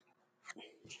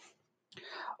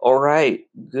All right.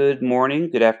 Good morning,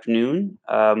 good afternoon,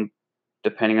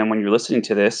 depending on when you're listening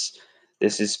to this.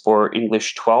 This is for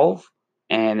English 12,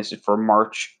 and this is for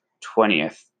March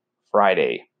 20th,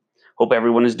 Friday. Hope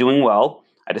everyone is doing well.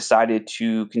 I decided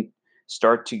to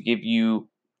start to give you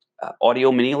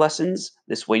audio mini lessons.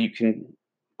 This way you can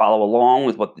follow along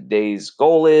with what the day's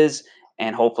goal is,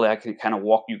 and hopefully I can kind of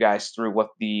walk you guys through what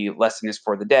the lesson is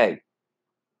for the day.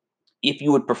 If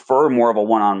you would prefer more of a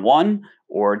one-on-one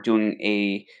or doing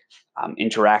a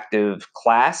interactive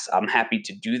class, I'm happy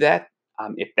to do that.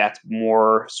 If that's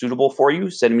more suitable for you,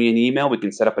 send me an email. We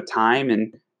can set up a time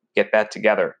and get that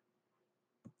together.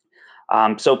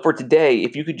 So for today,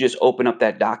 if you could just open up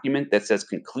that document that says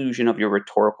conclusion of your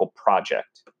rhetorical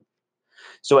project.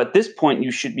 So at this point, you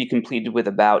should be completed with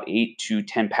about 8 to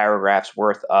 10 paragraphs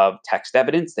worth of text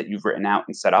evidence that you've written out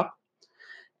and set up.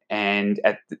 And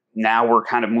now we're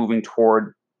kind of moving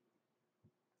toward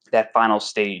that final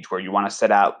stage where you want to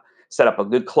set up a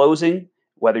good closing,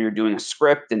 whether you're doing a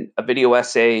script and a video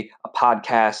essay, a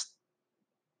podcast,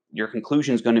 your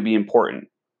conclusion is going to be important.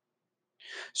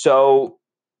 So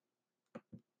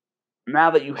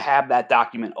now that you have that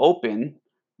document open,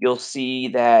 you'll see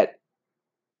that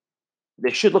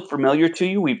this should look familiar to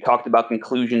you. We've talked about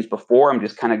conclusions before. I'm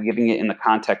just kind of giving it in the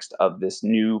context of this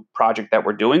new project that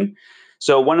we're doing.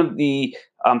 So one of the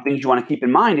things you want to keep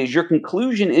in mind is your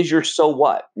conclusion is your so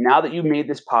what. Now that you've made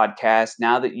this podcast,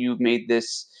 now that you've made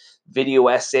this video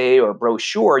essay or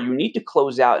brochure, you need to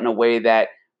close out in a way that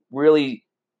really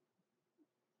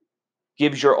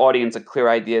gives your audience a clear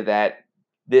idea that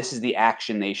this is the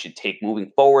action they should take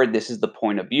moving forward. This is the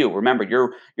point of view. Remember,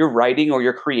 you're writing or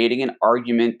you're creating an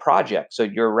argument project. So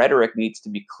your rhetoric needs to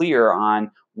be clear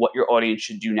on what your audience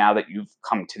should do now that you've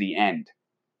come to the end.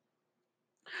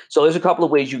 So there's a couple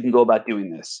of ways you can go about doing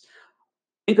this.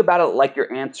 Think about it like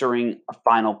you're answering a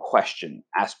final question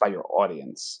asked by your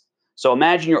audience. So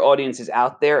imagine your audience is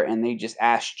out there and they just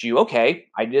asked you, okay,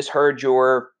 I just heard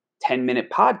your 10-minute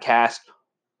podcast.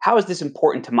 How is this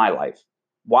important to my life?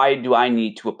 Why do I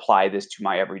need to apply this to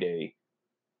my everyday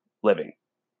living?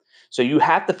 So you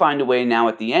have to find a way now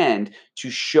at the end to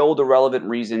show the relevant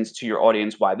reasons to your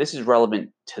audience why this is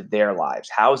relevant to their lives.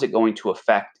 How is it going to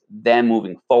affect them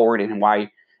moving forward and why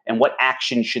and what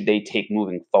action should they take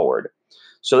moving forward?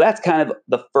 So that's kind of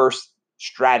the first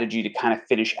strategy to kind of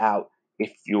finish out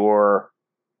if you're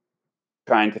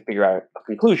trying to figure out a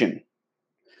conclusion.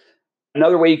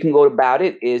 Another way you can go about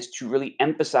it is to really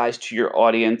emphasize to your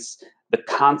audience the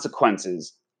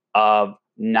consequences of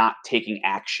not taking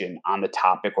action on the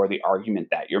topic or the argument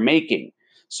that you're making.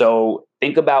 So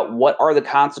think about what are the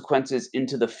consequences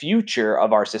into the future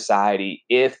of our society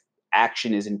if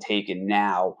action isn't taken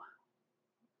now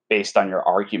based on your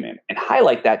argument, and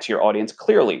highlight that to your audience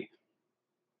clearly.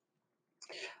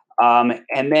 And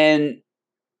then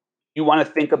you want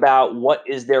to think about what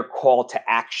is their call to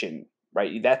action,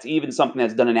 right? That's even something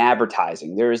that's done in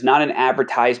advertising. There is not an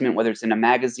advertisement, whether it's in a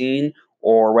magazine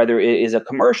or whether it is a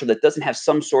commercial, that doesn't have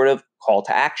some sort of call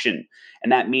to action.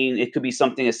 And that means it could be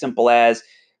something as simple as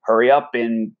hurry up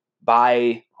and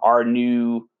buy our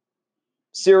new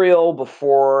cereal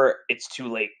before it's too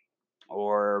late,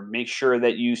 or make sure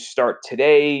that you start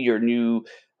today your new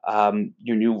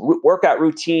workout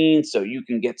routine so you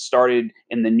can get started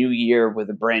in the new year with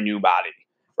a brand new body.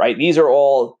 Right? These are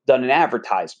all done in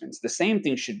advertisements. The same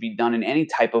thing should be done in any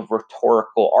type of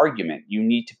rhetorical argument. You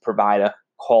need to provide a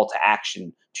call to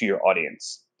action to your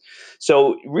audience.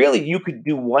 So really you could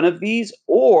do one of these,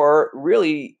 or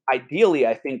really ideally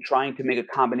I think trying to make a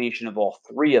combination of all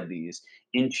three of these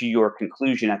into your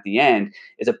conclusion at the end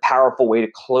is a powerful way to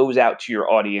close out to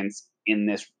your audience in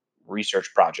this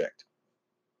research project.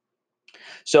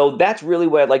 So that's really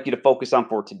what I'd like you to focus on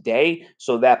for today,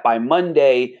 so that by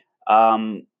Monday,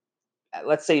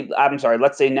 let's say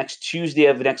next Tuesday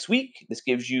of next week, this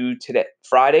gives you today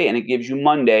Friday and it gives you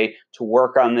Monday to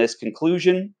work on this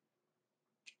conclusion,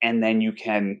 and then you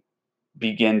can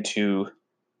begin to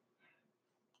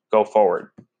go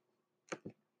forward.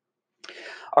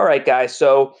 All right, guys.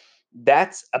 So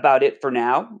that's about it for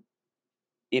now.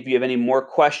 If you have any more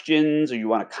questions or you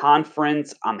want a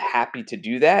conference, I'm happy to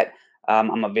do that.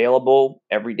 I'm available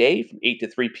every day from 8 to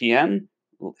 3 p.m.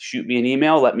 Shoot me an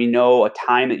email. Let me know a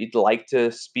time that you'd like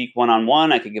to speak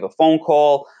one-on-one. I could give a phone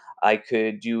call. I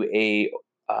could do a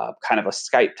kind of a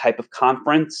Skype type of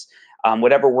conference.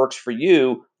 Whatever works for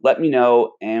you, let me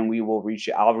know, and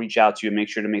I'll reach out to you and make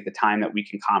sure to make the time that we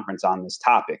can conference on this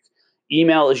topic.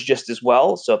 Email is just as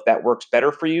well. So if that works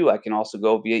better for you, I can also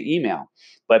go via email.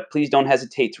 But please don't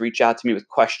hesitate to reach out to me with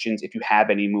questions if you have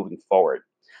any moving forward.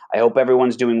 I hope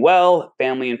everyone's doing well,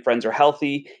 family and friends are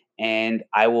healthy, and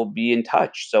I will be in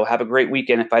touch. So have a great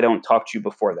weekend if I don't talk to you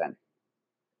before then.